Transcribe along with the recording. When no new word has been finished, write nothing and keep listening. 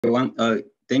Everyone,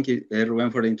 thank you, Ruben,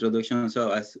 for the introduction.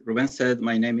 So, as Ruben said,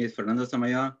 my name is Fernando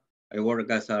Samayoa. I work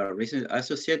as a research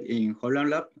associate in Holland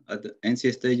Lab at the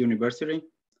NC State University.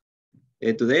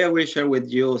 Today, I will share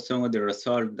with you some of the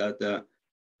results that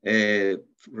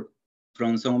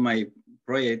from some of my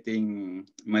project in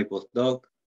my postdoc.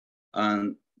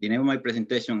 And the name of my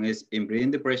presentation is Inbreeding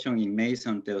Depression in Maize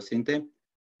and Teosinte,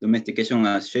 Domestication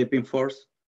as Shaping Force.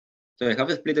 So I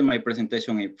have split my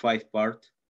presentation in 5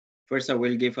 parts. First, I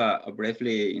will give a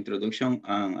briefly introduction,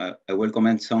 and I will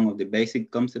comment some of the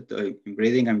basic concepts of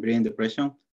inbreeding and breeding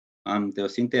depression,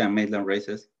 teosinte and mainland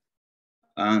races.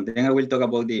 And then I will talk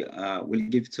about will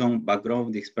give some background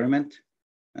of the experiment,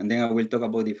 and then I will talk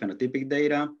about the phenotypic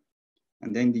data,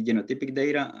 and then the genotypic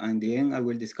data, and in the end, I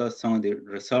will discuss some of the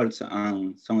results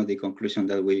and some of the conclusions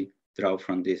that we draw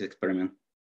from this experiment.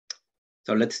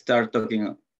 So let's start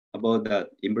talking about that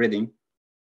inbreeding.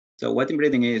 So what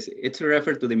inbreeding is, it's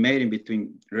referred to the mating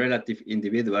between relative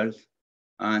individuals.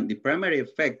 And the primary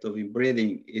effect of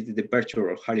inbreeding is the departure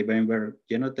of Harry-Weinberg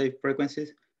genotype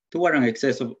frequencies toward an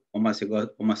excess of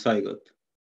homozygote.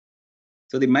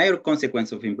 So the major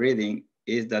consequence of inbreeding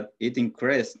is that it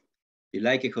increases the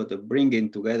likelihood of bringing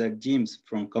together genes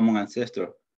from common ancestors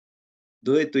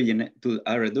due to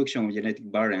a reduction of genetic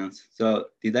variance. So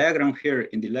the diagram here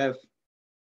in the left,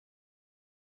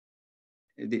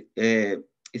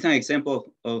 it's an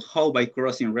example of how by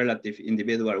crossing relative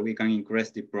individual, we can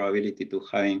increase the probability to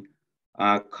having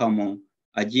a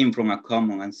gene from a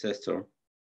common ancestor.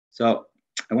 So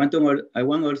I want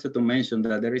also to mention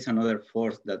that there is another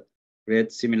force that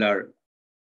creates a similar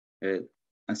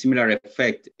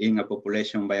effect in a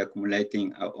population by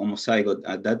accumulating a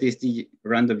homozygote, that is the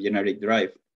random genetic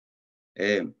drive.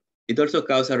 It also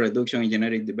causes a reduction in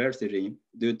genetic diversity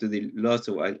due to the loss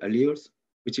of alleles,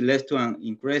 which leads to an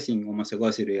increase in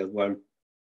homozygosity as well.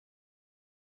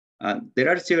 There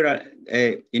are several,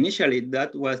 initially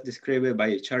that was described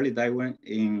by Charles Darwin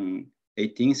in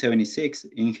 1876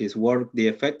 in his work, The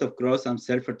Effect of Cross and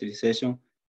Self-Fertilization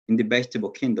in the Vegetable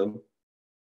Kingdom.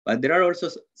 But there are also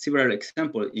several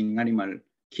examples in animal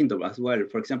kingdom as well.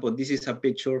 For example, this is a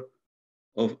picture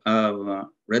of a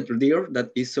red deer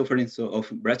that is suffering of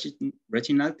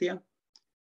brachynalia,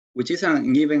 which is an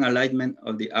uneven alignment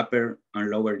of the upper and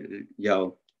lower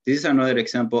jaw. This is another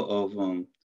example of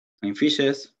in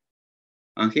fishes.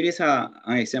 And here is an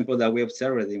example that we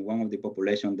observed in one of the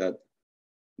populations that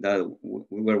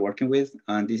we were working with.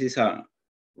 And this is a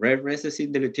rare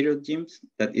recessive deleterious genes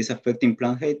that is affecting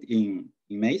plant height in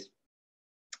maize.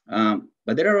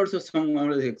 But there are also some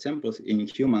other examples in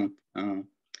human,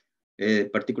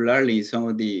 particularly some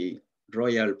of the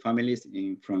royal families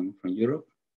from Europe.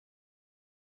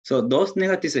 So those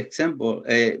negative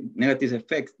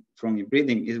effects from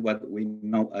inbreeding is what we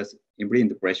know as inbreeding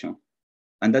depression.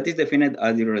 And that is defined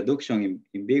as the reduction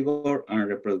in vigor and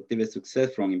reproductive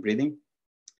success from inbreeding.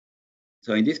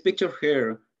 So in this picture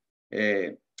here,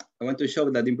 I want to show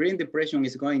that inbreeding depression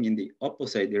is going in the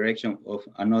opposite direction of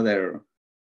another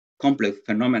complex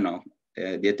phenomenon,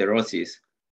 the heterosis.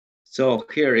 So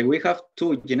here, if we have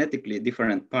 2 genetically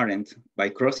different parents, by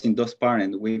crossing those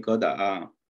parents, we got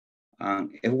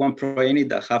F1 progeny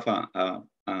that have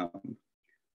a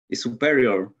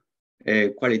superior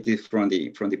qualities from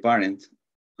the parents.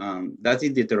 That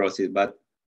is the heterosis. But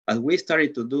as we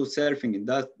started to do selfing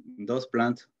in those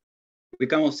plants, we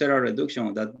can observe a reduction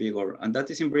of that vigor, and that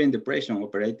is inbreeding depression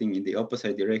operating in the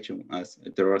opposite direction as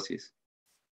heterosis.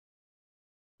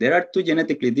 There are 2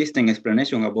 genetically distinct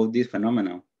explanations about this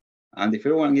phenomenon. And the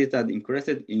first one is that increased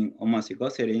in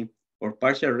homozygosity or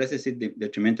partial recessive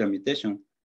detrimental mutation.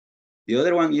 The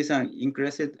other one is an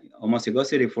increased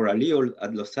homozygosity for allele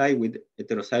at loci with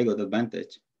heterozygote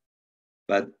advantage.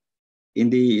 But in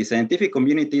the scientific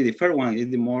community, the first one is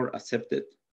the more accepted.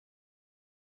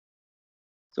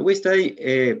 So we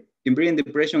study inbreeding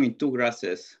depression in 2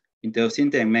 grasses, in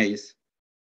teosinte and maize.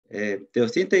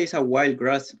 Teosinte is a wild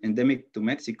grass endemic to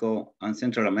Mexico and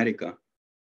Central America.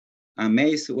 And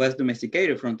maize was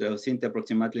domesticated from teosinte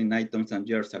approximately 9,000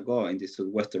 years ago in the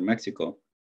southwestern Mexico.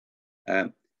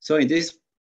 So in this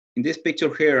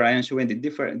picture here, I am showing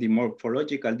the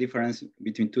morphological difference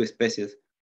between 2 species.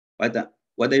 But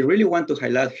what I really want to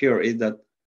highlight here is that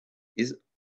is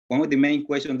one of the main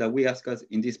questions that we ask us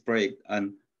in this project,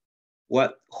 and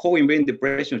how inbreeding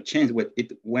depression changed when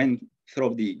it went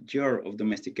through the year of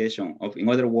domestication. In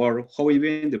other words, how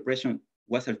inbreeding depression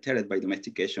was altered by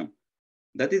domestication.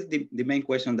 That is the main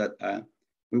question that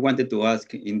we wanted to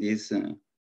ask in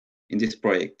this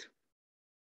project.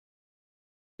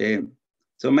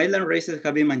 So mainland races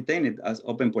have been maintained as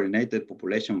open pollinated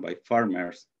population by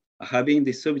farmers, have been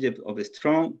the subject of a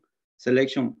strong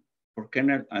selection for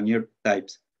kernel and ear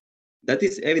types. That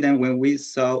is evident when we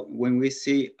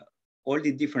see all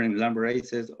the different land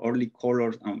races, all the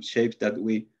colors and shapes that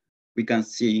we can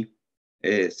see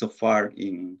so far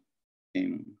in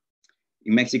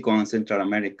Mexico and Central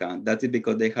America. That is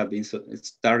because they have been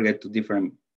targeted to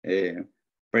different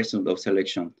persons of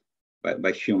selection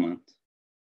by humans.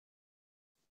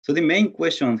 So the main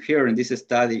question here in this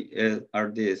study are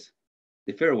this.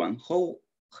 The first one, how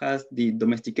has the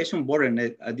domestication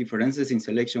bottleneck differences in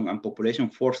selection and population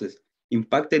forces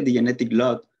impacted the genetic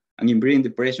load and inbreeding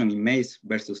depression in maize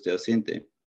versus teosinte?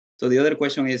 So the other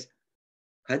question is,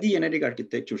 has the genetic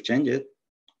architecture changed?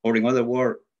 Or in other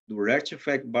words, do large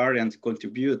effect variants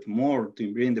contribute more to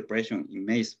inbreeding depression in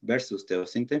maize versus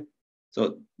teosinte?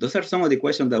 So those are some of the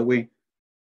questions that we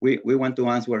want to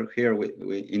answer here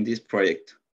in this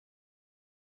project.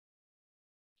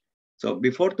 So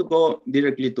before to go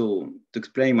directly to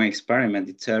explain my experiment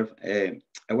itself, I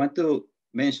want to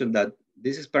mention that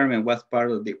this experiment was part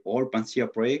of the old Pansia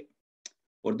project.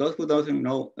 For those who don't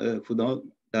know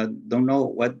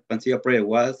what Pansia project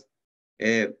was,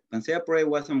 Pansia project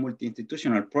was a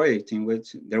multi-institutional project in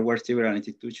which there were several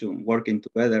institutions working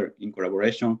together in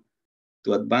collaboration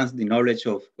to advance the knowledge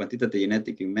of quantitative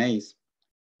genetics in maize.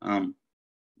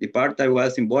 The part I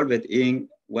was involved in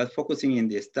was focusing in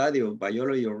the study of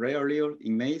biology of rare allele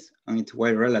in maize and its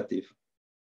wild relative.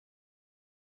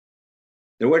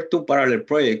 There were two parallel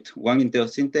projects, one in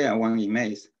teosinte and one in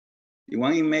maize. The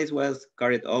one in maize was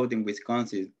carried out in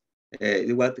Wisconsin.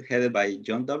 It was headed by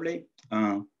John Dobley.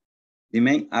 The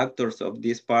main actors of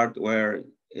this part were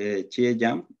Chie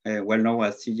Yang, well known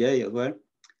as CJ as well,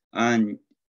 and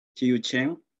Chiyu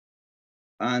Chen.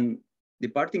 And the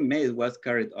part in maize was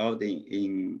carried out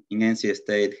in NC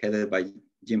State, headed by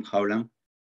Jim Howland.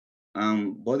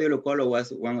 Bode Olokolo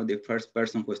was one of the first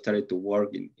persons who started to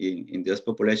work in this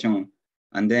population,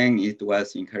 and then it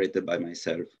was inherited by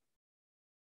myself.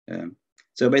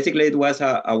 So basically it was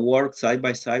a work side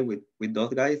by side with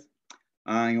those guys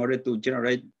in order to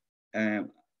generate and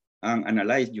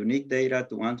analyze unique data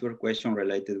to answer questions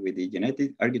related with the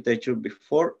genetic architecture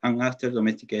before and after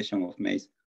domestication of maize.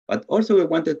 But also we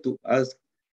wanted to ask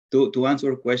to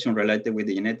answer questions related with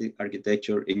the genetic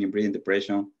architecture in inbreeding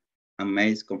depression and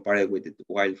maize compared with the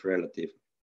wild relative.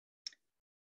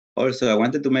 Also, I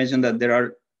wanted to mention that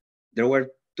there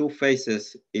were two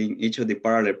phases in each of the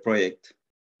parallel projects.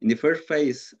 In the first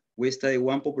phase, we studied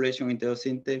one population in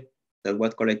teosinte that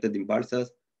was collected in balsas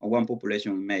and one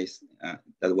population in maize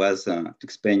that was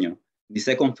tuxpeño. The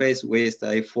second phase, we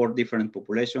studied 4 different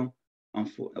populations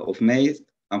of maize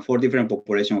and 4 different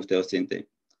populations of teosinte.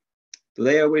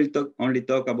 Today, I will only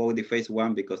talk about the phase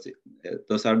 1 because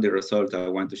those are the results I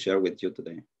want to share with you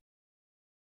today.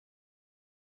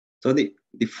 So the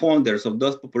founders of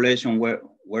those populations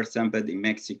were sampled in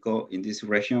Mexico in this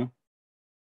region.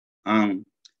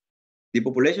 The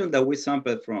population that we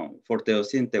sampled for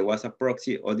teosinte was a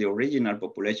proxy of the original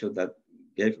population that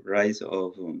gave rise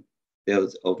of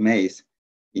maize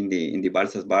in the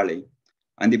Balsas Valley.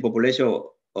 And the population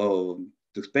of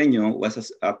tuxpeño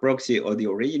was a proxy of the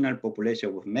original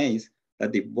population of maize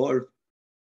that evolved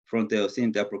from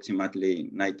teosinte approximately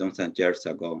 9,000 years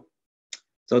ago.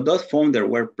 So those founders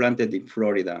were planted in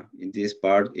Florida, in this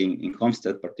part, in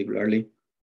Homestead particularly.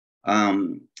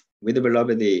 We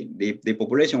developed the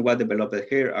population was developed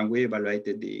here, and we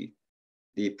evaluated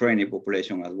the prairie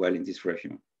population as well in this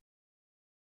region.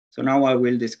 So now I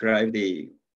will describe the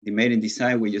mating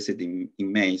design we used in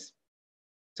maize.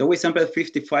 So we sampled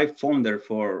 55 founders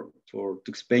for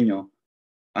tuxpeño,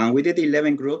 and we did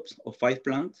 11 groups of 5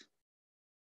 plants.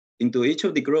 Into each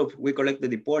of the groups, we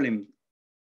collected the pollen,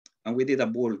 and we did a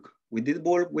bulk. We did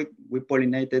bulk, we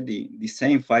pollinated the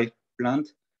same 5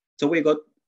 plants. So we got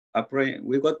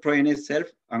pollen itself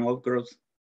and outgrowths.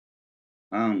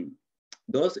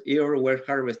 Those ears were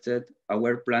harvested and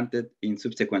were planted in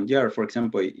subsequent years. For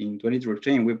example, in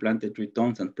 2013, we planted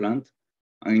 3,000 plants.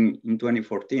 And in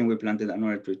 2014, we planted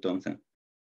another 3,000.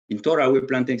 In total, we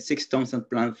planted 6,000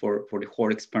 plants for the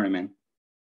whole experiment.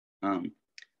 And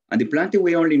the planting,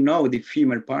 we only know the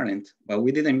female parent, but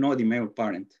we didn't know the male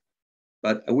parent.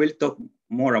 But I will talk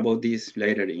more about this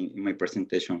later in my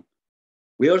presentation.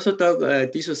 We also took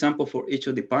tissue sample for each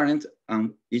of the parents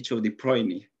and each of the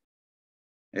progeny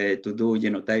to do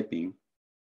genotyping.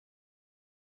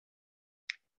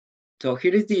 So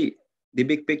here is the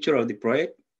big picture of the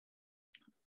project.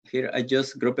 Here I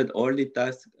just grouped all the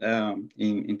tasks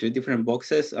in 3 different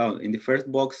boxes. In the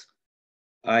first box,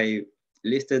 I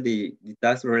listed the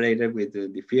tasks related with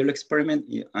the field experiment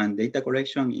and data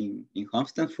collection in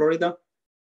Homestead, Florida.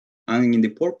 And in the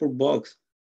purple box,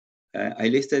 I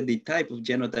listed the type of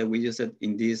genotype we used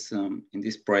in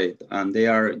this project, and they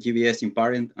are GBS in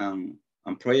parent and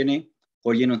progeny,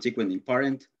 whole genome sequencing in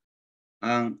parent,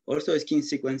 and also skin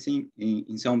sequencing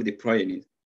in some of the progenies.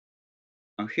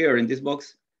 And here in this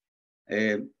box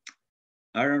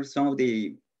are some of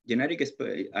the genetic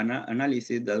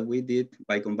analysis that we did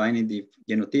by combining the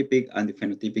genotypic and the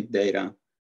phenotypic data.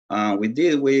 With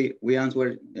this, we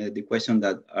answered the question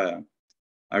that I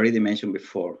already mentioned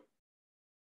before.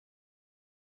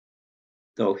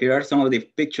 So here are some of the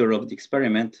pictures of the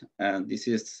experiment. This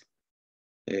is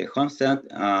Homestead.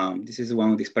 This is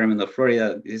one of the experiments of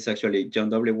Florida. This is actually John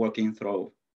W. walking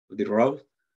through the road.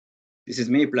 This is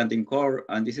me planting corn,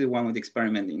 and this is one of the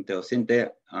experiments in teosinte,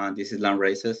 and this is land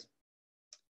races.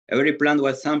 Every plant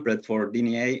was sampled for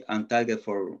DNA and tagged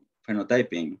for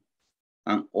phenotyping.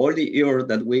 And all the ears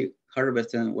that we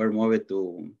harvested were moved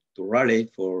to Raleigh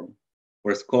for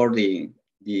score the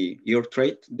ear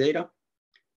trait data.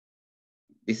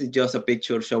 This is just a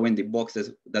picture showing the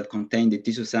boxes that contain the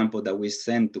tissue sample that we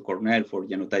sent to Cornell for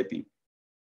genotyping.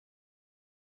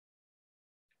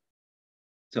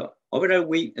 So overall,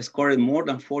 we scored more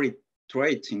than 40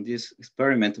 traits in this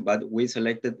experiment, but we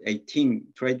selected 18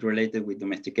 traits related with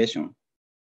domestication.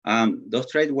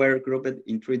 Those traits were grouped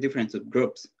in 3 different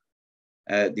subgroups.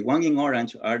 The one in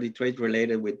orange are the traits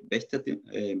related with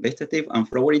vegetative and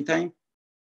flowering time.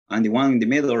 And the one in the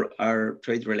middle are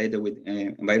traits related with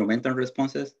environmental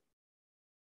responses.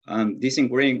 These in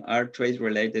green are traits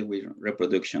related with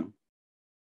reproduction.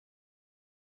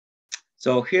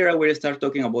 So here I will start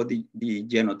talking about the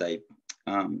genotype.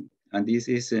 And this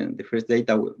is the first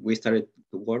data we started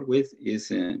to work with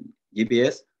is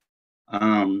GPS.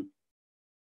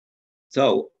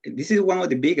 So this is one of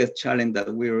the biggest challenges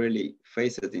that we really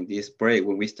faced in this project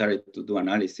when we started to do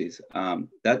analysis.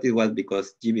 That was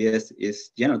because GBS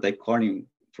is genotype calling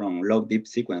from low deep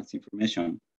sequence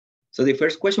information. So the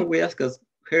first question we ask us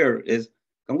here is,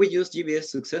 can we use GBS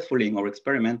successfully in our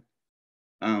experiment?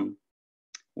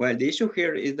 Well, the issue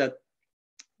here is that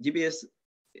GBS,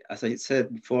 as I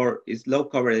said before, is low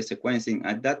coverage sequencing,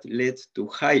 and that leads to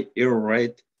high error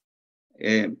rate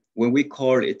when we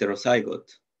call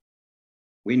heterozygote.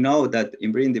 We know that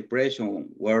inbreeding depression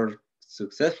worked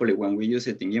successfully when we use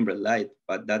it in inbred light,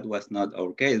 but that was not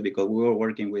our case because we were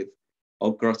working with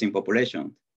outcrossing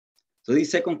population. So the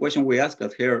second question we asked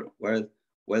us here was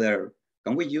whether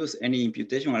can we use any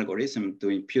imputation algorithm to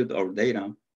impute our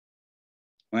data?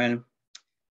 Well,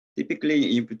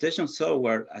 typically imputation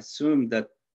software assume that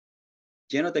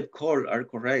genotype calls are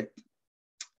correct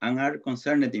and are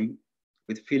concerned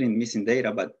with filling missing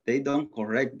data, but they don't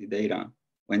correct the data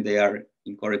when they are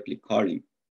incorrectly calling.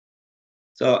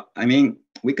 So, I mean,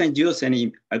 we can use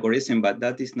any algorithm, but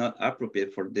that is not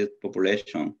appropriate for this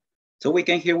population. So we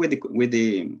came here with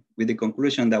the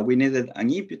conclusion that we needed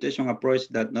an imputation approach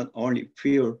that not only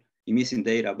fill the missing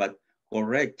data, but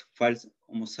correct false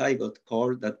homozygote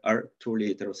calls that are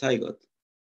truly heterozygote.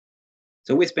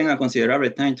 So we spent a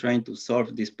considerable time trying to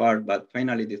solve this part, but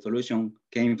finally the solution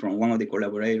came from one of the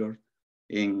collaborators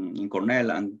in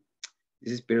Cornell, and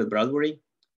this is Peter Bradbury.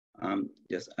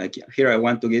 Here I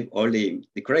want to give all the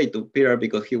credit to Peter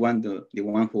because he was the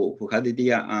one who had the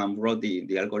idea and wrote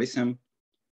the algorithm.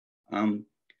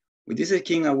 With this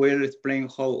scheme, I will explain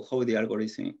how the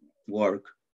algorithm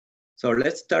works. So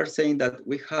let's start saying that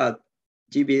we had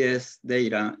GBS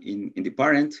data in the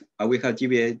parent, and we have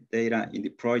GBS data in the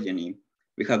progeny.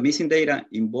 We have missing data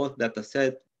in both data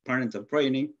set, parent and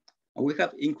progeny, and we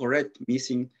have incorrect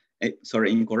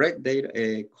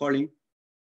data calling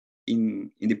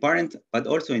in the parent, but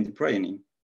also in the progeny.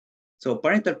 So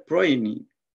parental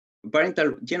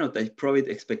genotypes provide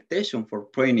expectation for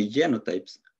progeny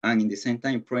genotypes, and in the same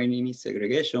time, progeny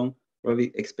segregation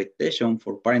provide expectation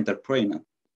for parental progeny,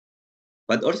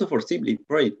 but also for sibling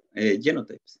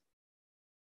genotypes.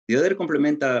 The other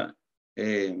complementary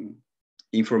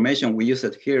information we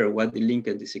used here was the linked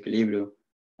disequilibrium,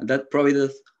 and that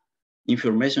provides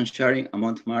information sharing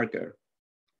among markers.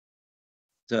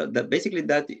 So that basically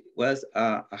that was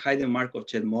a hidden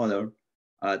Markov-Chain model.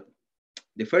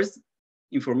 The first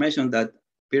information that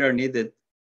Peter needed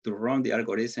to run the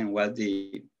algorithm was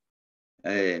the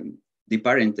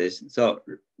parentage. So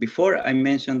before I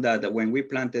mentioned that when we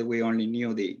planted, we only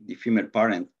knew the female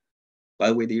parent,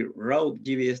 but with the raw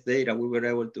GBS data, we were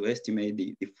able to estimate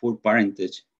the full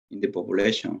parentage in the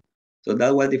population. So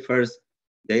that was the first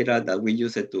data that we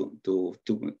used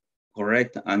to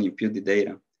correct and impute the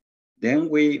data. Then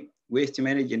we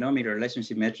estimated genomic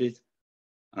relationship metrics.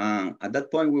 At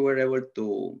that point, we were able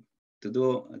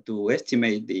to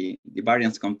estimate the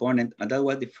variance component, and that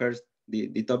was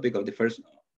the topic of the first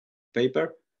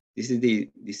paper. This is the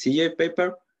CJ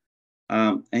paper.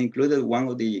 I included one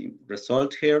of the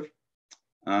results here.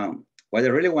 What I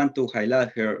really want to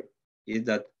highlight here is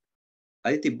that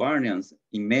additive variance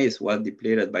in maize was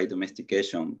depleted by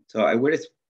domestication. So I will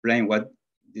explain what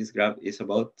this graph is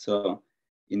about. So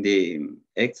in the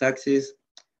x-axis,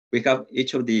 we have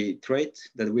each of the traits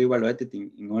that we evaluated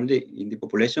in the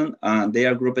population, and they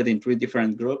are grouped in 3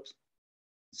 different groups,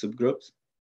 subgroups.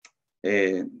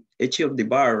 Each of the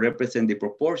bar represents the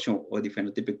proportion of the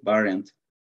phenotypic variant.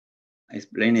 I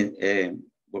explained it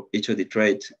for each of the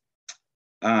traits.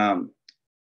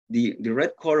 The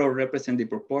red color represents the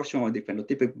proportion of the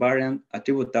phenotypic variant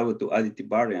attributable to additive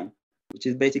variant, which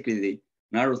is basically the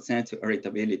narrow sense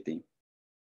irritability.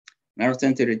 Narrow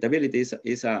sense irritability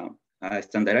is a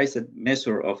standardized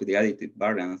measure of the additive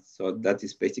variance, so that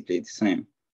is basically the same.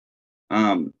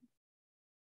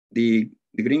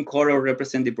 The green color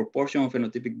represents the proportion of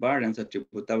phenotypic variance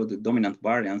attributable to dominant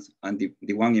variance, and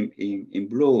the one in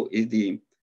blue is the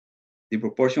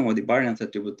proportion of the variance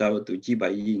attributable to G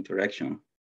by E interaction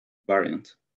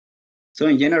variant. So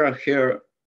in general here,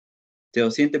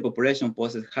 teosinte population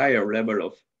possesses higher level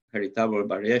of heritable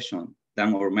variation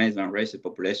than our maize and raised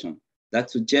population. That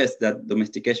suggests that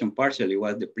domestication partially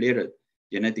was depleted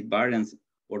genetic variance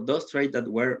for those traits that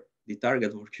were the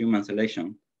target for human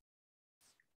selection.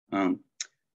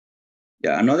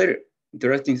 Yeah, another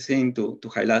interesting thing to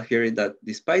highlight here is that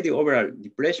despite the overall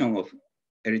depletion of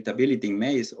heritability in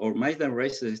maize, our maize and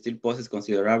races still possess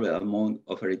considerable amount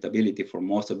of heritability for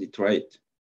most of the traits.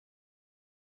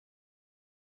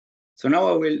 So now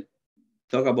I will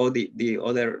talk about the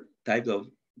other type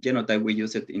of genotype we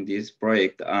used in this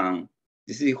project.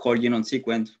 This is the whole genome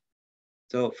sequence.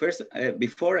 So first,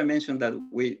 before I mentioned that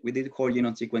we did whole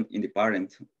genome sequence in the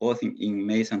parent, both in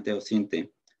maize and teosinte.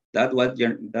 That was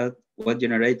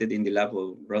generated in the lab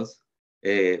of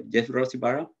Jeff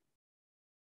Rossi-Barra.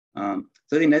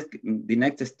 So the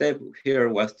next step here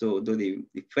was to do the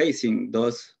phasing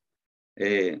those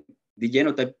the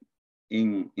genotype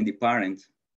in the parent.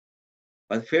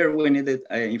 But first we needed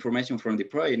information from the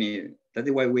progeny. That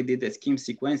is why we did the scheme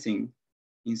sequencing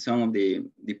in some of the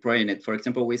progeny. For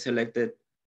example, we selected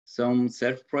some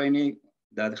self-progeny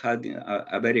that had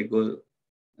a very good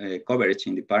coverage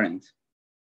in the parent.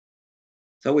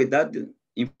 So with that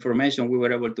information, we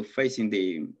were able to phase in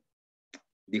the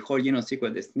whole genome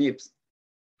sequence, the SNPs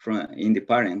in the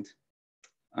parent.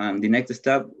 And the next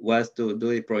step was to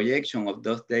do the projection of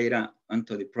those data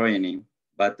onto the progeny.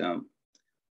 But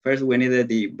first we needed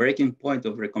the breaking point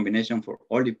of recombination for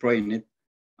all the progeny.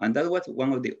 And that was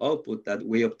one of the outputs that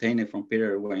we obtained from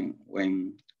Peter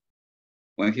when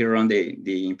he ran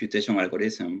the imputation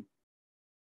algorithm.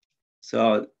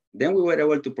 So then we were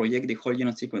able to project the whole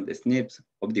genome sequence, the SNPs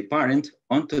of the parent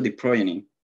onto the progeny.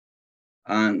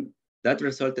 And that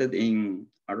resulted in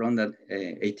around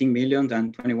 18 million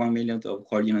and 21 million of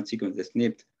whole genome sequence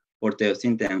SNPs for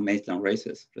teosinte and maize and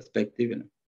races, respectively.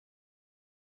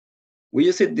 We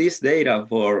used this data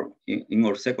in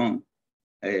our second,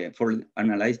 for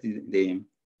analyzing the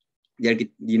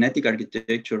genetic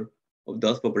architecture of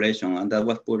those populations, and that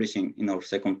was published in our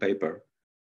second paper.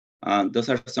 Those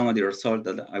are some of the results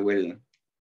that I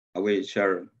will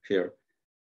share here.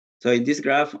 So in this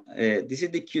graph, this is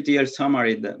the QTL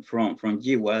summary from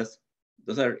GWAS.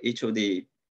 Those are each of the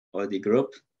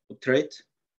group of traits.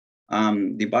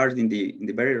 The bars in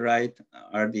the very right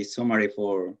are the summary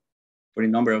for the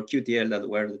number of QTL that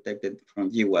were detected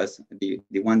from GWAS.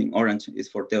 The one in orange is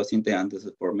for teosinte and this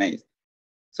is for maize.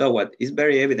 So what is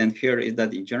very evident here is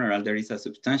that in general, there is a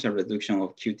substantial reduction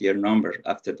of QTL numbers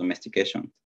after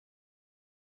domestication.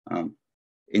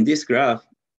 In this graph,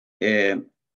 I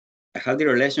have the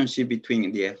relationship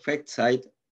between the effect site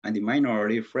and the minor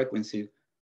allele frequency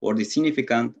for the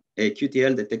significant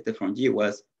QTL detected from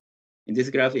GWAS. In this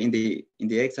graph, in the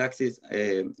x-axis,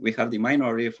 we have the minor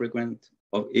allele frequency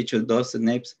of each of those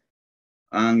SNPs,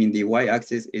 and in the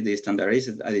y-axis is the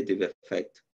standardized additive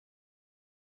effect.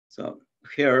 So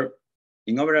here,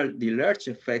 in overall, the large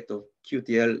effect of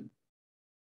QTL,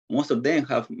 most of them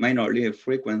have minor allele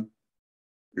frequency,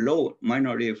 low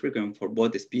minor allele frequency for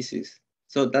both species.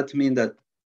 So that means that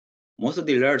most of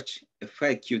the large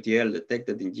effect QTL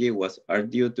detected in GWAS are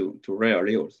due to rare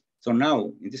alleles. So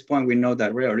now, at this point, we know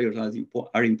that rare alleles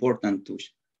are important to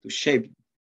shape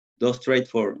those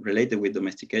traits related with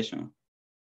domestication.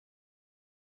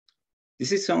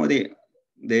 This is some of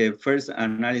the first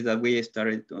analysis that we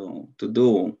started to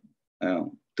do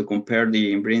to compare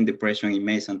the inbreeding depression in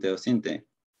maize and teosinte.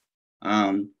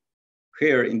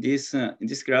 Here in this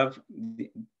graph,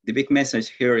 the big message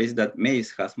here is that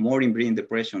maize has more inbreeding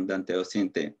depression than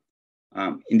teosinte.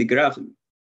 In the graph,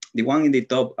 The one in the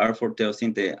top are for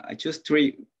teosinte. I choose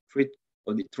three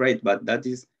of the trait, but that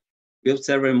is, we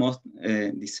observe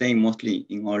the same mostly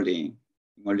in all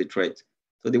the traits.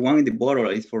 So the one in the bottom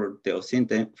is for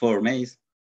teosinte, for maize.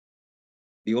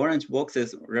 The orange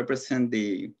boxes represent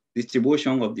the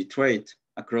distribution of the trait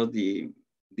across the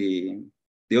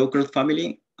okra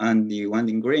family, and the one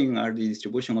in green are the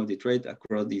distribution of the trait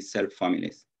across the cell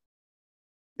families.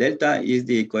 Delta is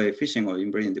the coefficient of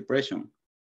inbreeding depression.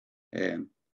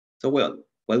 So well,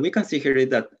 what we can see here is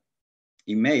that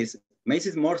in maize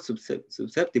is more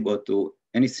susceptible to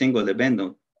any single event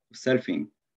of selfing.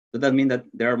 So that means that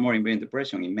there are more inbreeding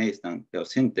depression in maize than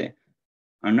teosinte.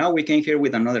 And now we came here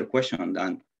with another question: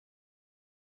 then,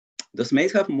 does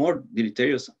maize have more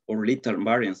deleterious or lethal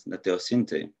variants than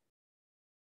teosinte?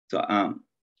 So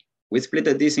we split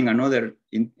this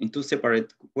in two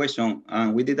separate questions,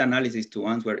 and we did analysis to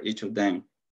answer each of them.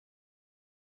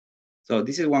 So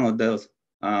this is one of those.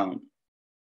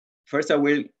 First, I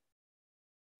will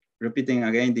repeating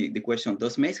again the question: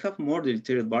 does maize have more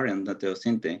deleterious variants than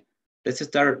teosinte? Let's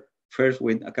start first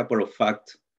with a couple of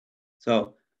facts.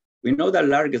 So we know that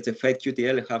largest effect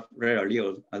QTL have rare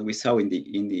alleles, as we saw in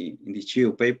the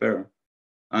CHIU paper.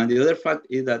 And the other fact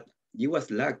is that GWAS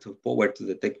lacked of power to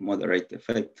detect moderate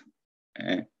effect.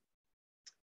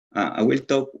 I will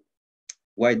talk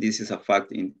why this is a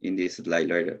fact in this slide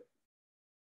later.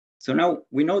 So now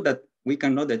we know that we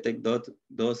cannot detect those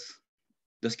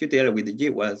QTL with the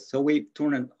GWAS, so we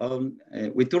turned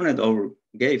our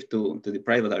gaze to the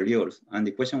private alleles. And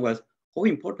the question was, how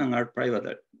important are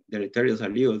private deleterious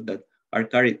alleles that are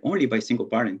carried only by single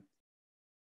parent?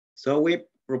 So we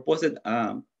proposed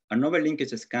a novel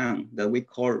linkage scan that we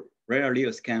call rare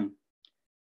allele scan.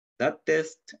 That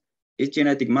test is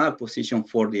genetic map position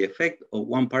for the effect of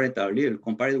one parental allele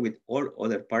compared with all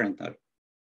other parental.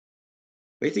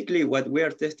 Basically, what we are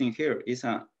testing here is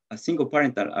a single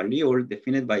parental allele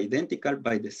defined by identical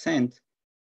by descent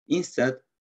instead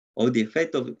of the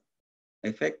effect of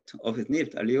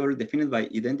SNP allele defined by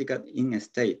identical in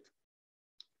state.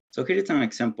 So here is an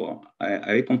example.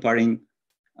 I comparing.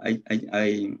 This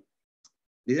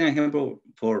is an example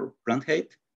for plant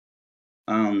height.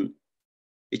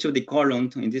 Each of the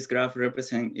columns in this graph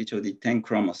represent each of the 10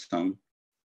 chromosomes.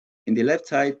 In the left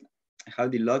side, I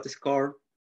have the lot score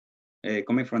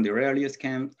coming from the rare allele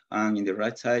scan, and in the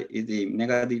right side is the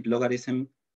negative logarithm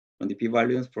from the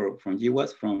p-values from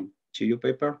GWAS from CHIU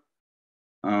paper.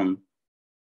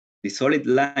 The solid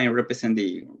line represents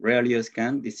the rare allele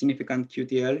scan, the significant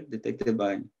QTL detected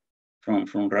from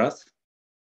RAS.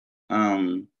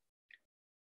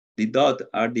 The dot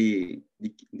are the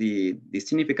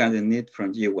significant need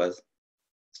from GWAS.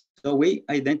 So we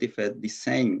identified the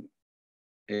same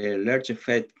large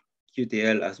effect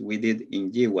QTL as we did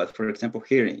in GWAS. For example,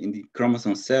 here in the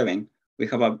chromosome 7, we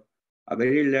have a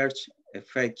very large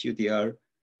effect QTL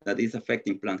that is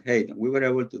affecting plant height. We were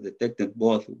able to detect it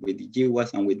both with the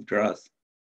GWAS and with RAS.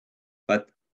 But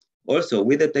also,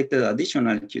 we detected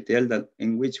additional QTL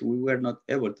in which we were not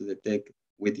able to detect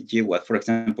with the GWAS. For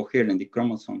example, here in the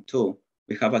chromosome 2,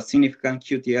 we have a significant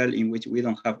QTL in which we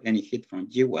don't have any hit from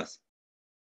GWAS.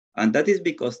 And that is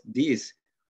because this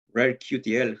rare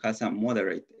QTL has a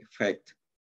moderate effect.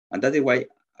 And that is why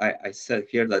I said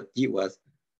here that GWAS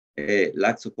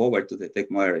lacks of power to detect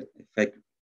moderate effect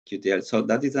QTL. So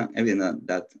that is an evidence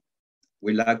that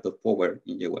we lack the power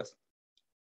in GWAS.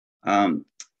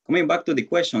 Coming back to the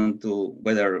question to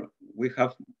whether we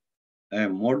have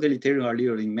more deleterious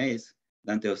alleles in maize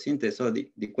than teosinte. So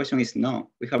the question is no,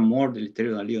 we have more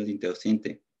deleterious alleles in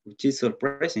teosinte, which is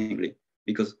surprisingly,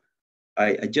 because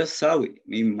I just saw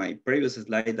in my previous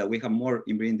slide that we have more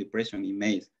inbreeding depression in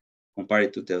maize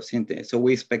compared to teosinte. So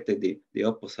we expected the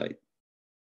opposite.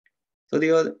 So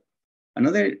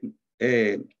another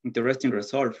interesting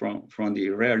result from the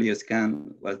rare allele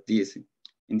scan was this.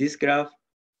 In this graph,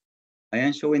 I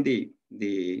am showing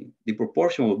the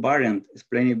proportional variant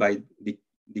explained by the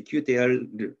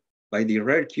QTL, by the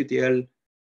rare QTL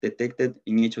detected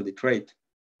in each of the traits.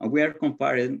 And we are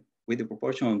comparing with the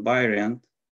proportional variant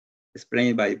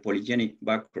explained by the polygenic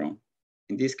background.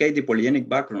 In this case, the polygenic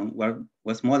background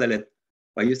was modeled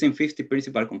by using 50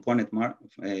 principal components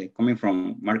coming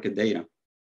from market data.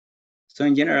 So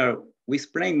in general, we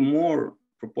explain more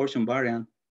proportion variant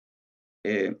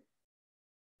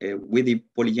with the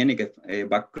polygenic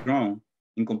background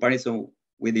in comparison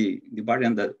with the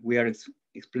variant that we are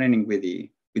explaining with the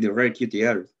rare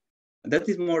QTL. That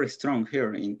is more strong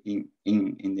here in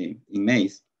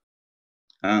maize.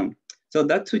 So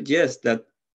that suggests that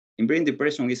inbreeding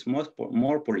depression is more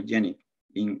polygenic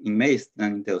in maize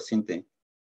than in teosinte.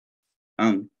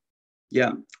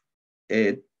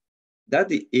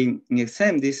 that in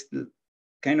exam, this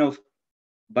kind of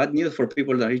bad news for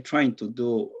people that are trying to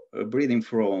do breeding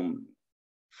from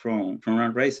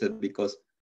unraised, because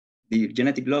the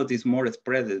genetic load is more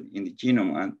spread in the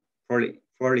genome, and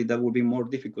probably that would be more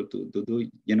difficult to do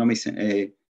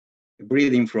genomic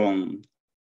breeding from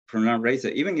unraised,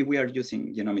 even if we are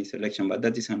using genomic selection. But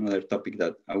that is another topic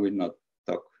that I will not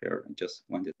talk here. I just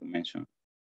wanted to mention.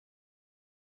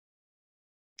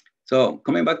 So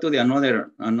coming back to the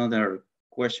another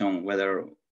question, whether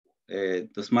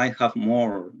does maize have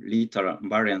more lethal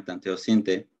variant than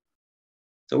teosinte?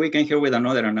 So we came here with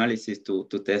another analysis to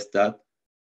test that.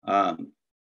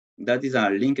 That is a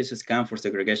linkage scan for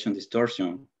segregation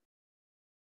distortion.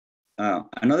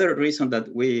 Another reason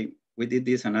that we did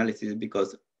this analysis is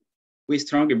because we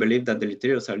strongly believe that the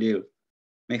deleterious allele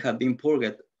may have been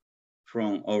purged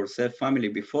from our cell family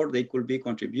before they could be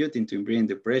contributing to inbreeding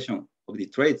depression of the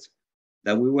traits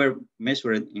that we were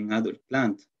measuring in adult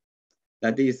plants.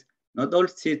 That is, not all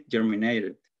seeds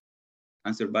germinated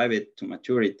and survived to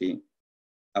maturity.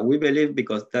 We believe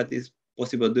because that is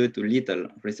possible due to lethal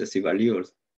recessive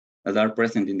alleles that are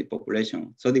present in the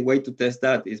population. So the way to test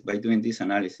that is by doing this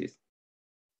analysis.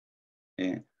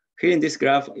 Here in this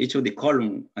graph, each of the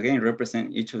columns, again,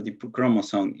 represent each of the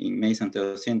chromosomes in maize and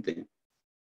teosinte.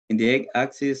 In the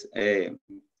x-axis,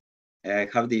 I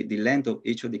have the length of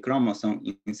each of the chromosomes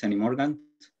in centimorgans.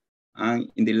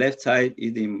 And in the left side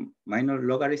is the minor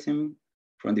logarithm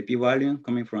from the p-value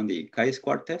coming from the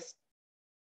chi-square test.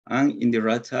 And in the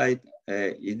right side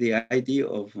is the ID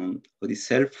of the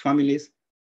cell families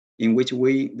in which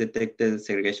we detected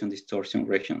segregation distortion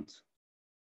regions.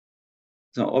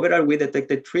 So overall, we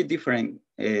detected 3 different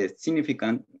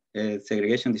significant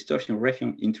segregation distortion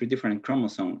regions in 3 different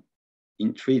chromosomes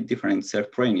in 3 different cell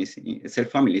families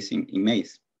in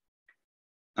maize.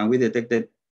 And we detected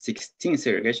 16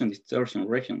 segregation distortion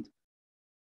regions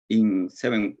in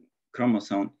 7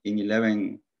 chromosomes in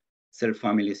 11 cell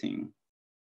families in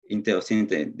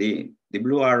teosinte. The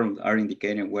blue arrows are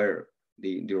indicating where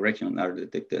the regions are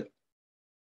detected.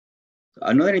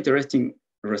 Another interesting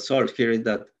result here is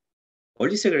that all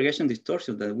the segregation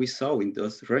distortions that we saw in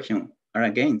those regions are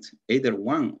against either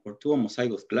 1 or 2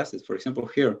 homozygous classes. For example,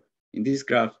 here in this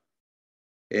graph,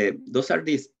 those are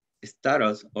the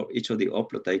status of each of the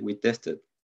haplotypes we tested.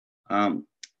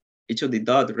 Each of the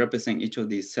dots represent each of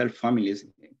the cell families,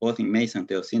 both in maize and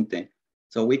teosinte.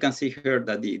 So we can see here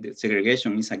that the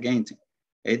segregation is against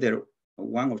either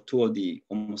 1 or 2 of the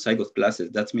homozygous classes.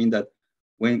 That means that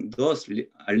when those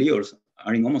alleles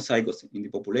are in homozygous in the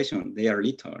population, they are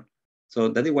lethal. So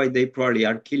that is why they probably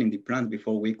are killing the plant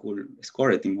before we could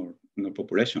score it in our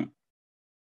population.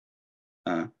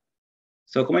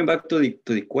 So coming back to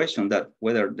the question that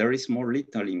whether there is more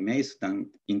lethal in maize than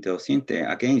in teosinte,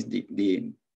 again,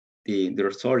 the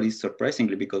result is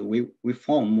surprisingly because we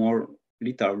found more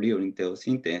lethal allele in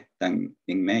teosinte than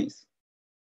in maize.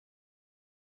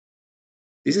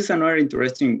 This is another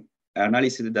interesting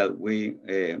analysis that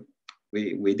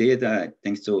we did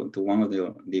thanks to one of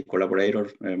the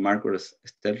collaborators, Marcus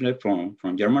Stedler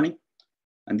from Germany.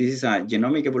 And this is a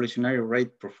genomic evolutionary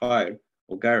rate profile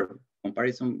or GERB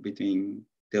comparison between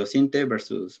teosinte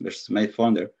versus maize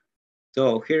founder.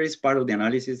 So here is part of the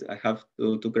analysis. I have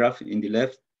two graphs in the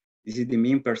left. This is the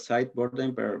mean per site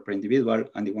burden per individual,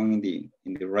 and the one in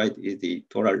the right is the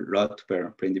total lot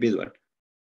per individual.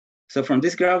 So from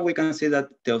this graph, we can see that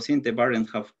teosinte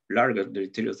variants have larger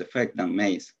deleterious effect than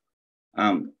maize.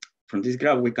 From this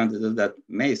graph, we can deduce that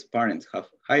maize parents have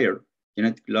higher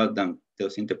genetic load than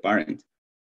teosinte parents.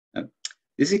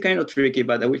 This is kind of tricky,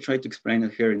 but I will try to explain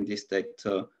it here in this text.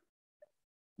 So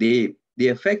the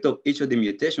effect of each of the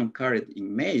mutations carried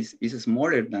in maize is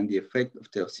smaller than the effect of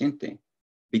teosinte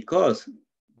because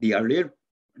the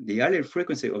allele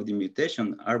frequency of the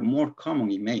mutation are more common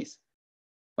in maize.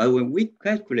 But when we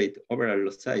calculate overall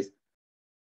lot size,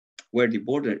 where the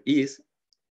border is,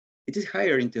 it is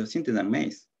higher in teosinte than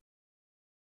maize.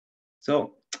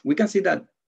 So we can see that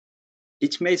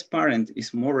each maize parent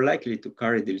is more likely to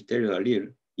carry the deleterious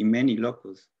allele in many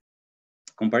locus,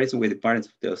 comparison with the parents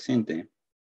of teosinte.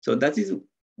 So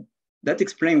that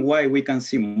explains why we can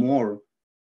see more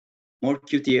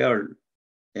QTL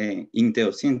in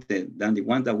teosinte than the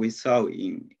one that we saw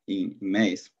in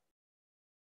maize.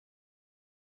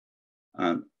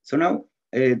 So now,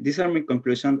 these are my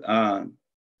conclusions.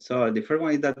 So the first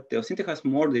one is that teosinte has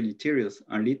more deleterious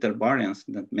and lethal variants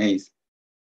than maize.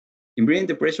 Inbreeding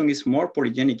depression is more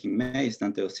polygenic in maize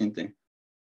than teosinte.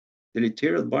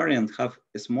 Deleterious variants have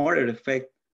a smaller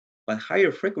effect, but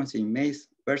higher frequency in maize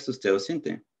versus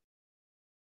teosinte.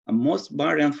 And most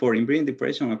variants for inbreeding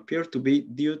depression appear to be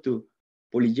due to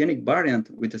polygenic variant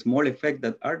with a small effect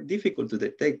that are difficult to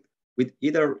detect with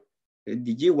either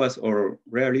the GWAS or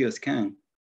rare Leo scan.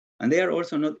 And they are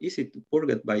also not easy to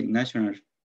purge by nature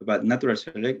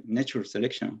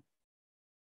selection.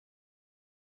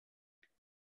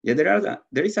 Yeah,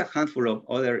 there is a handful of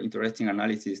other interesting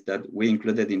analyses that we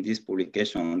included in this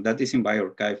publication that is in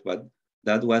bioRxiv, but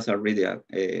that was already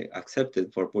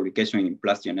accepted for publication in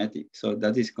PLAS Genetics. So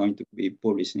that is going to be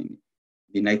published in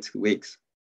the next weeks.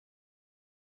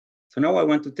 So now I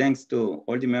want to thanks to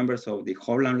all the members of the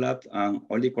Holland Lab and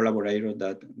all the collaborators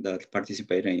that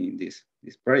participated in this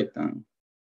project. And